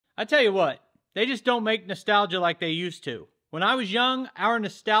I tell you what, they just don't make nostalgia like they used to. When I was young, our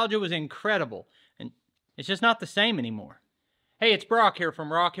nostalgia was incredible, and it's just not the same anymore. Hey, it's Brock here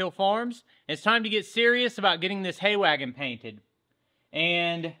from Rock Hill Farms. It's time to get serious about getting this hay wagon painted.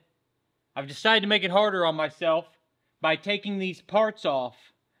 And I've decided to make it harder on myself by taking these parts off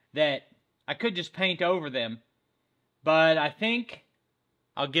that I could just paint over them. But I think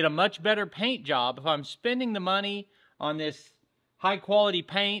I'll get a much better paint job if I'm spending the money on this high quality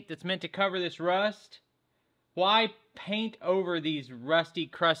paint that's meant to cover this rust. Why paint over these rusty,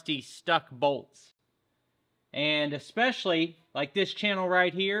 crusty, stuck bolts? And especially, like this channel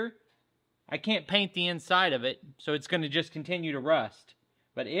right here, I can't paint the inside of it, so it's going to just continue to rust.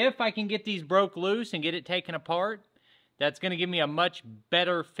 But if I can get these broke loose and get it taken apart, that's going to give me a much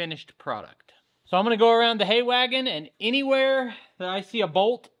better finished product. So I'm going to go around the hay wagon, and anywhere that I see a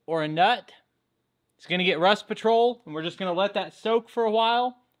bolt or a nut, it's going to get rust patrol, and we're just going to let that soak for a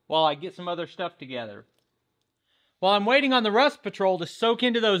while I get some other stuff together. While I'm waiting on the rust patrol to soak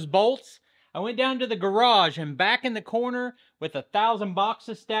into those bolts, I went down to the garage, and back in the corner with 1,000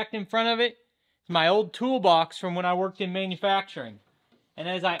 boxes stacked in front of it, is my old toolbox from when I worked in manufacturing. And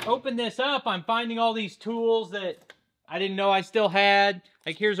as I open this up, I'm finding all these tools that I didn't know I still had.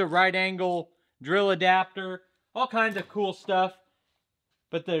 Like here's a right angle drill adapter, all kinds of cool stuff.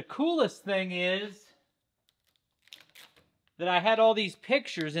 But the coolest thing is that I had all these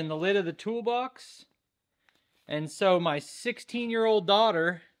pictures in the lid of the toolbox. And so my 16-year-old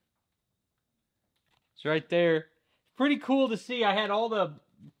daughter, it's right there. Pretty cool to see. I had all the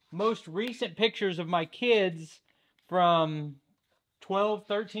most recent pictures of my kids from 12,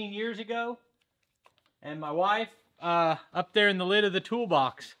 13 years ago. And my wife up there in the lid of the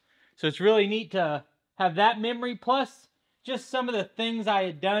toolbox. So it's really neat to have that memory, plus just some of the things I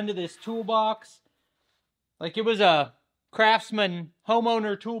had done to this toolbox. Like it was a Craftsman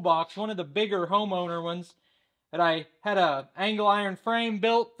homeowner toolbox, one of the bigger homeowner ones. That I had a angle iron frame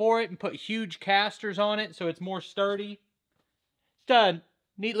built for it and put huge casters on it so it's more sturdy. It's a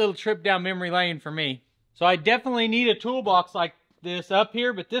neat little trip down memory lane for me. So I definitely need a toolbox like this up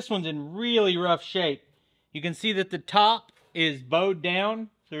here, but this one's in really rough shape. You can see that the top is bowed down.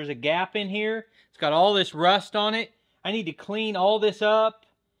 There's a gap in here. It's got all this rust on it. I need to clean all this up.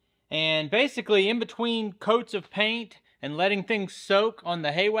 And basically in between coats of paint and letting things soak on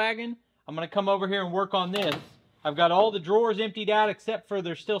the hay wagon, I'm going to come over here and work on this. I've got all the drawers emptied out except for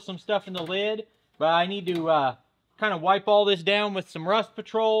there's still some stuff in the lid. But I need to kind of wipe all this down with some rust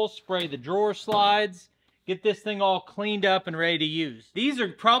patrol, spray the drawer slides, get this thing all cleaned up and ready to use. These are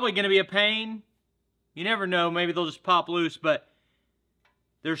probably going to be a pain. You never know, maybe they'll just pop loose, but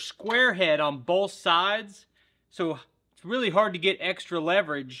they're square head on both sides. So it's really hard to get extra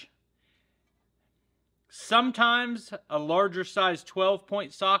leverage. Sometimes a larger size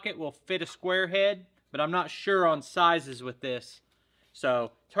 12-point socket will fit a square head, but I'm not sure on sizes with this.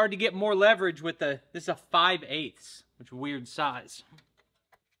 So it's hard to get more leverage with this is a 5/8, which is a weird size.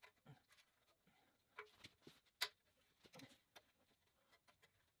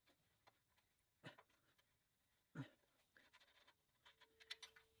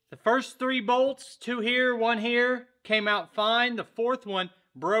 The first 3 bolts, 2 here, 1 here, came out fine. The 4th one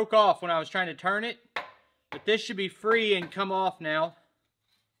broke off when I was trying to turn it, but this should be free and come off now.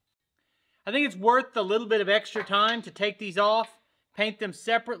 I think it's worth a little bit of extra time to take these off, paint them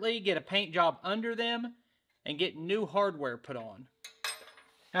separately, get a paint job under them, and get new hardware put on.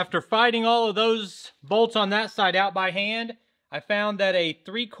 After fighting all of those bolts on that side out by hand, I found that a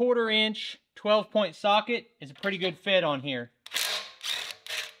 3/4 inch 12-point socket is a pretty good fit on here.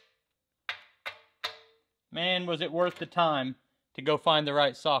 Man, was it worth the time to go find the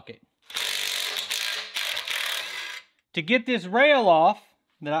right socket. To get this rail off,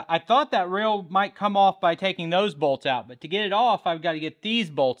 I thought that rail might come off by taking those bolts out, but to get it off, I've got to get these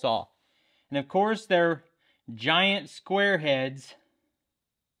bolts off. And of course, they're giant square heads.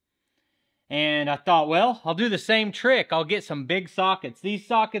 And I thought, well, I'll do the same trick. I'll get some big sockets. These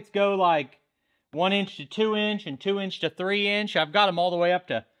sockets go like 1 inch to 2 inch and 2 inch to 3 inch. I've got them all the way up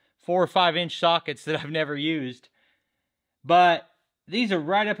to 4 or 5 inch sockets that I've never used. But these are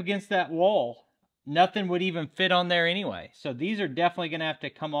right up against that wall. Nothing would even fit on there anyway. So these are definitely going to have to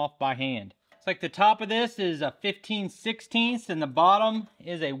come off by hand. It's like the top of this is a 15/16 and the bottom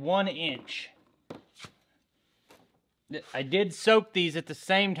is a 1 inch. I did soak these at the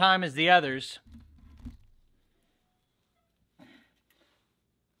same time as the others.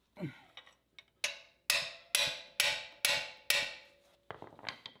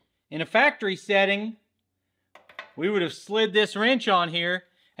 In a factory setting, we would have slid this wrench on here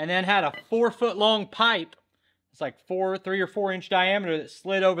and then had a 4-foot long pipe It's like 3 or 4 inch diameter that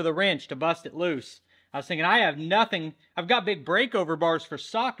slid over the wrench to bust it loose. I was thinking, I have nothing. I've got big breakover bars for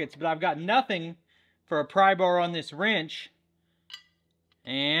sockets, but I've got nothing for a pry bar on this wrench.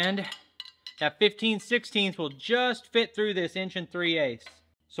 And that 15/16 will just fit through this 1 3/8.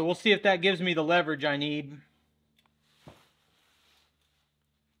 So we'll see if that gives me the leverage I need.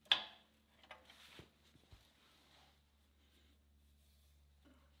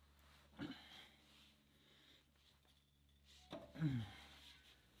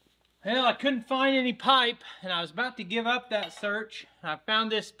 Well, I couldn't find any pipe, and I was about to give up that search. I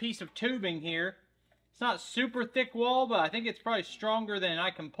found this piece of tubing here. It's not super thick wall, but I think it's probably stronger than I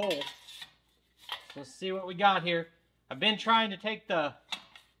can pull. So let's see what we got here. I've been trying to take the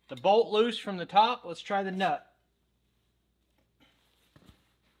bolt loose from the top. Let's try the nut.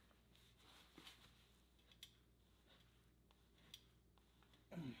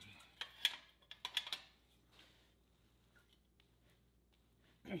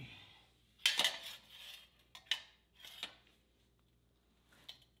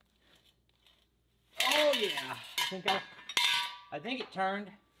 Oh yeah, I think it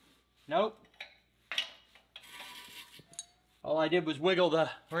turned. Nope. All I did was wiggle the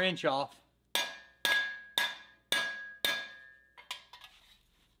wrench off.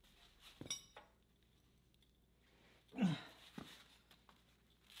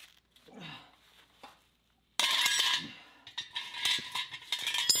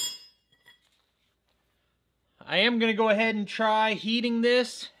 I am going to go ahead and try heating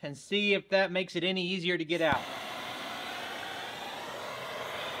this and see if that makes it any easier to get out.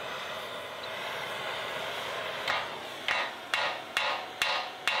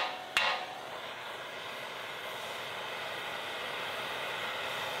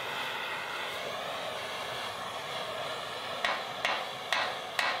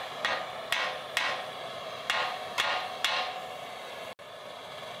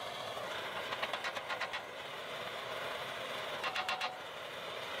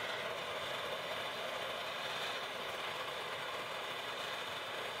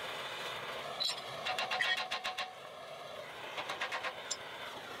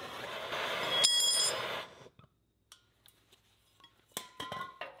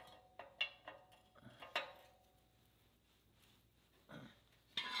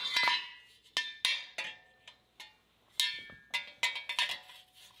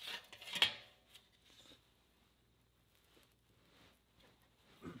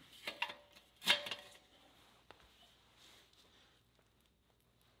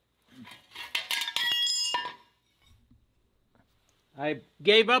 I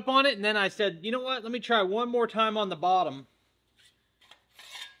gave up on it, and then I said, you know what, let me try one more time on the bottom.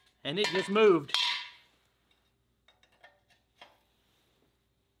 And it just moved.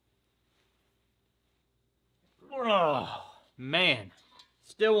 Oh, man.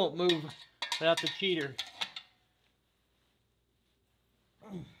 Still won't move without the cheater.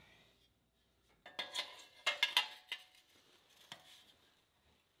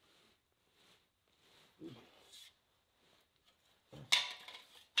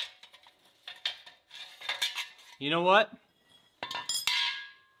 You know what?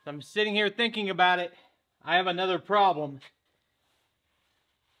 I'm sitting here thinking about it. I have another problem.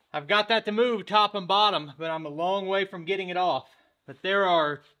 I've got that to move top and bottom, but I'm a long way from getting it off. But there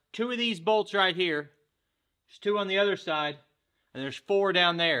are 2 of these bolts right here. There's 2 on the other side, and there's 4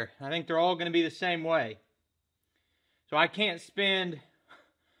 down there. I think they're all going to be the same way. So I can't spend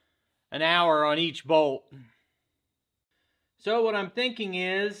an hour on each bolt. So what I'm thinking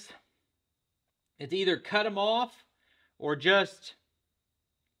is, it's either cut them off or just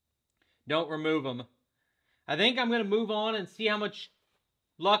don't remove them. I think I'm going to move on and see how much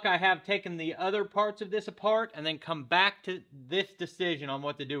luck I have taking the other parts of this apart, and then come back to this decision on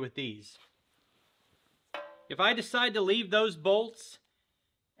what to do with these. If I decide to leave those bolts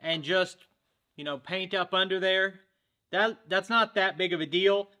and just, you know, paint up under there, that's not that big of a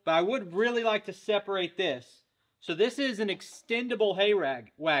deal, but I would really like to separate this. So this is an extendable hay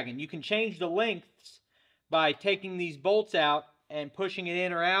wagon. You can change the lengths by taking these bolts out and pushing it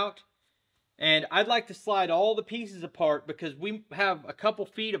in or out. And I'd like to slide all the pieces apart because we have a couple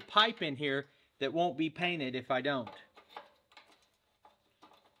feet of pipe in here that won't be painted if I don't.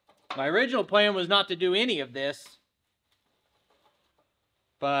 My original plan was not to do any of this,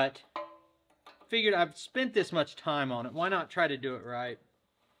 but figured I've spent this much time on it. Why not try to do it right?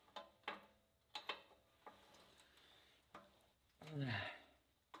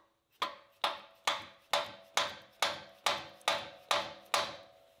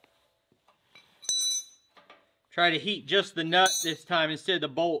 try to heat just the nut this time instead of the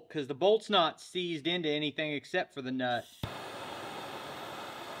bolt, because the bolt's not seized into anything except for the nut.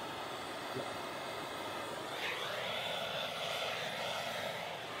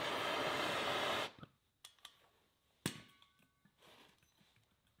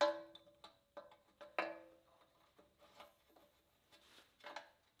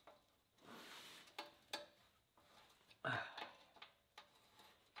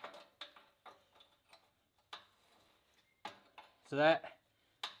 So that,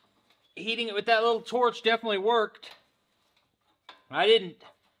 heating it with that little torch definitely worked. I didn't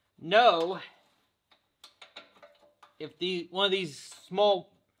know if one of these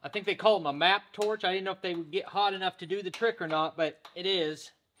small, I think they call them a map torch, I didn't know if they would get hot enough to do the trick or not, but it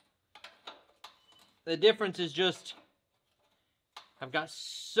is. The difference is just, I've got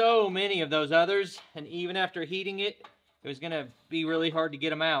so many of those others, and even after heating it, it was going to be really hard to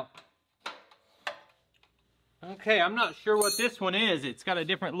get them out. Okay, I'm not sure what this one is. It's got a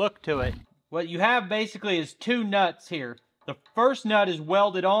different look to it. What you have basically is two nuts here. The first nut is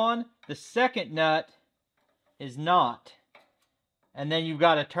welded on, the second nut is not. And then you've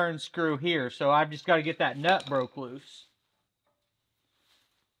got a turn screw here, so I've just got to get that nut broke loose.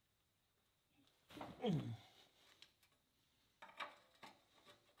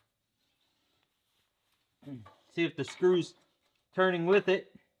 See if the screw's turning with it.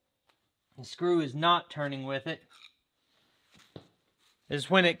 The screw is not turning with it. This is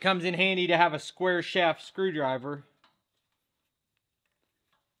when it comes in handy to have a square shaft screwdriver.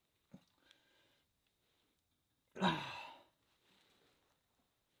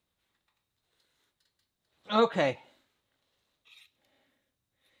 Okay.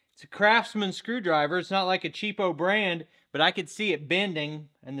 It's a Craftsman screwdriver. It's not like a cheapo brand, but I could see it bending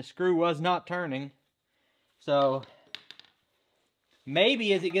and the screw was not turning. So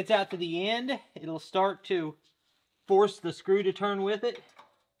maybe as it gets out to the end, it'll start to force the screw to turn with it.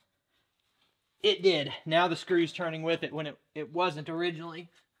 It did. Now the screw's turning with it when it wasn't originally.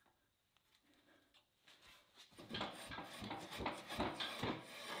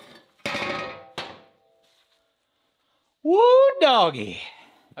 Woo doggy!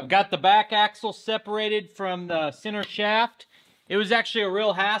 I've got the back axle separated from the center shaft. It was actually a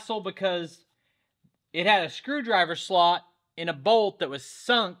real hassle because it had a screwdriver slot in a bolt that was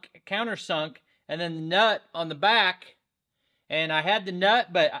sunk, countersunk, and then the nut on the back. And I had the nut,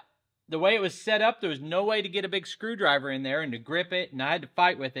 but the way it was set up, there was no way to get a big screwdriver in there and to grip it, and I had to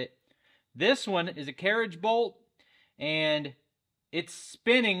fight with it. This one is a carriage bolt, and it's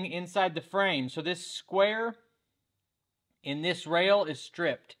spinning inside the frame. So this square in this rail is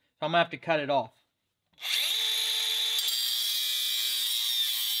stripped. So I'm going to have to cut it off.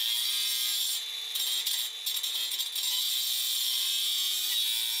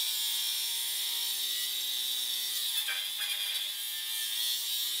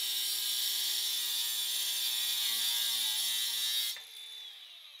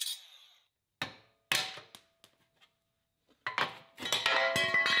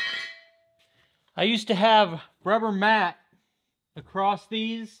 I used to have rubber mat across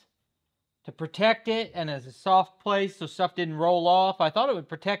these to protect it and as a soft place so stuff didn't roll off. I thought it would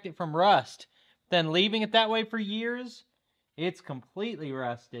protect it from rust. Then leaving it that way for years, it's completely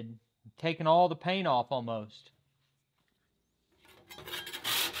rusted. Taking all the paint off almost.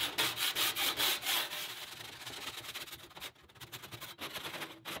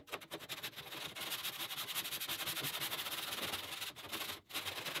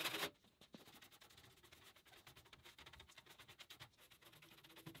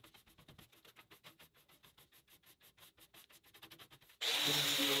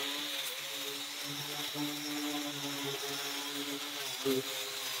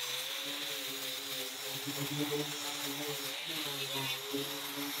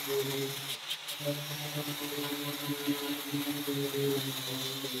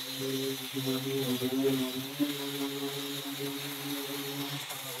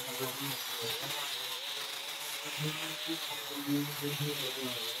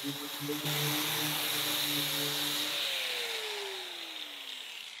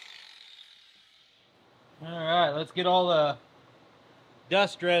 Alright, let's get all the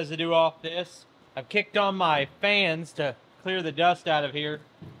dust residue off this. I've kicked on my fans to clear the dust out of here.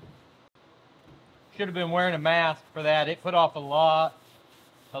 Should have been wearing a mask for that. It put off a lot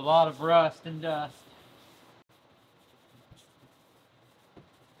of rust and dust.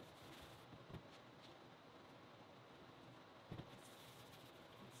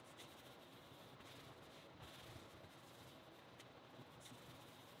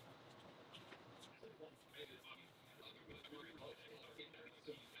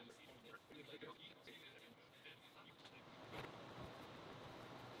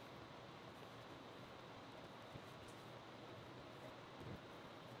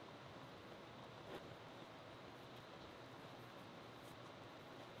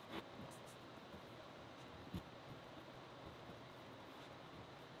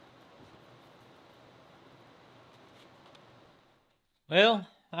 Well,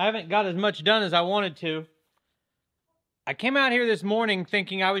 I haven't got as much done as I wanted to. I came out here this morning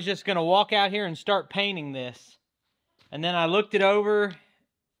thinking I was just going to walk out here and start painting this. And then I looked it over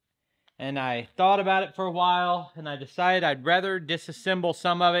and I thought about it for a while, and I decided I'd rather disassemble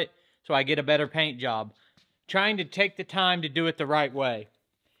some of it so I get a better paint job. Trying to take the time to do it the right way.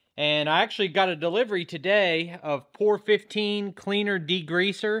 And I actually got a delivery today of Pour 15 cleaner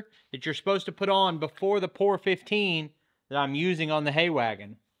degreaser that you're supposed to put on before the Pour 15 that I'm using on the hay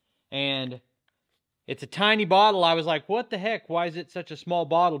wagon. And it's a tiny bottle. I was like, what the heck? Why is it such a small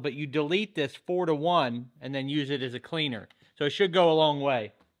bottle? But you delete this 4-to-1 and then use it as a cleaner. So it should go a long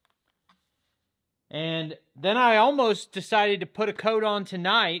way. And then I almost decided to put a coat on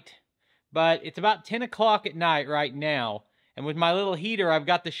tonight, but it's about 10 o'clock at night right now. And with my little heater, I've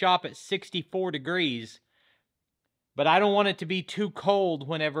got the shop at 64 degrees. But I don't want it to be too cold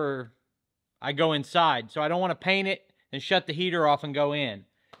whenever I go inside. So I don't want to paint it and shut the heater off and go in.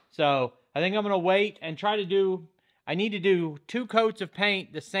 So I think I'm going to wait and try to do, I need to do 2 coats of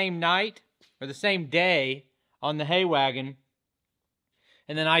paint the same night or the same day on the hay wagon.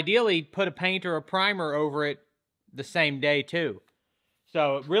 And then ideally put a paint or a primer over it the same day too.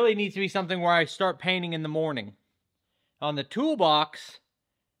 So it really needs to be something where I start painting in the morning. On the toolbox,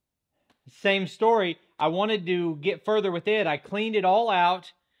 same story. I wanted to get further with it. I cleaned it all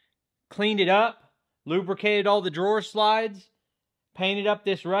out, cleaned it up, lubricated all the drawer slides, painted up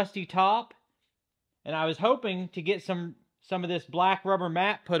this rusty top, and I was hoping to get some of this black rubber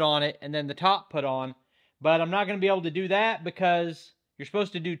mat put on it and then the top put on. But I'm not going to be able to do that because you're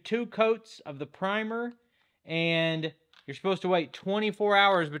supposed to do 2 coats of the primer, and you're supposed to wait 24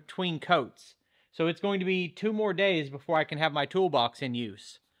 hours between coats. So it's going to be 2 more days before I can have my toolbox in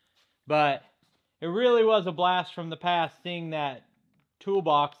use. But it really was a blast from the past seeing that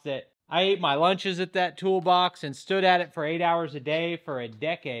toolbox. That I ate my lunches at that toolbox and stood at it for 8 hours a day for a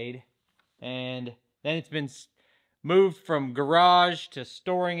decade. And then it's been moved from garage to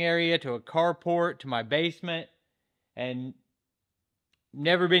storing area to a carport to my basement, and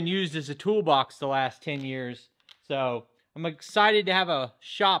never been used as a toolbox the last 10 years. So I'm excited to have a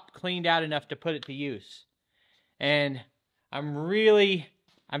shop cleaned out enough to put it to use. And I'm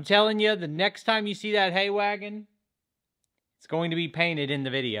telling you, the next time you see that hay wagon, it's going to be painted in the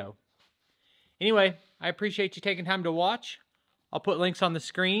video. Anyway, I appreciate you taking time to watch. I'll put links on the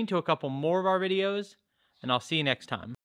screen to a couple more of our videos, and I'll see you next time.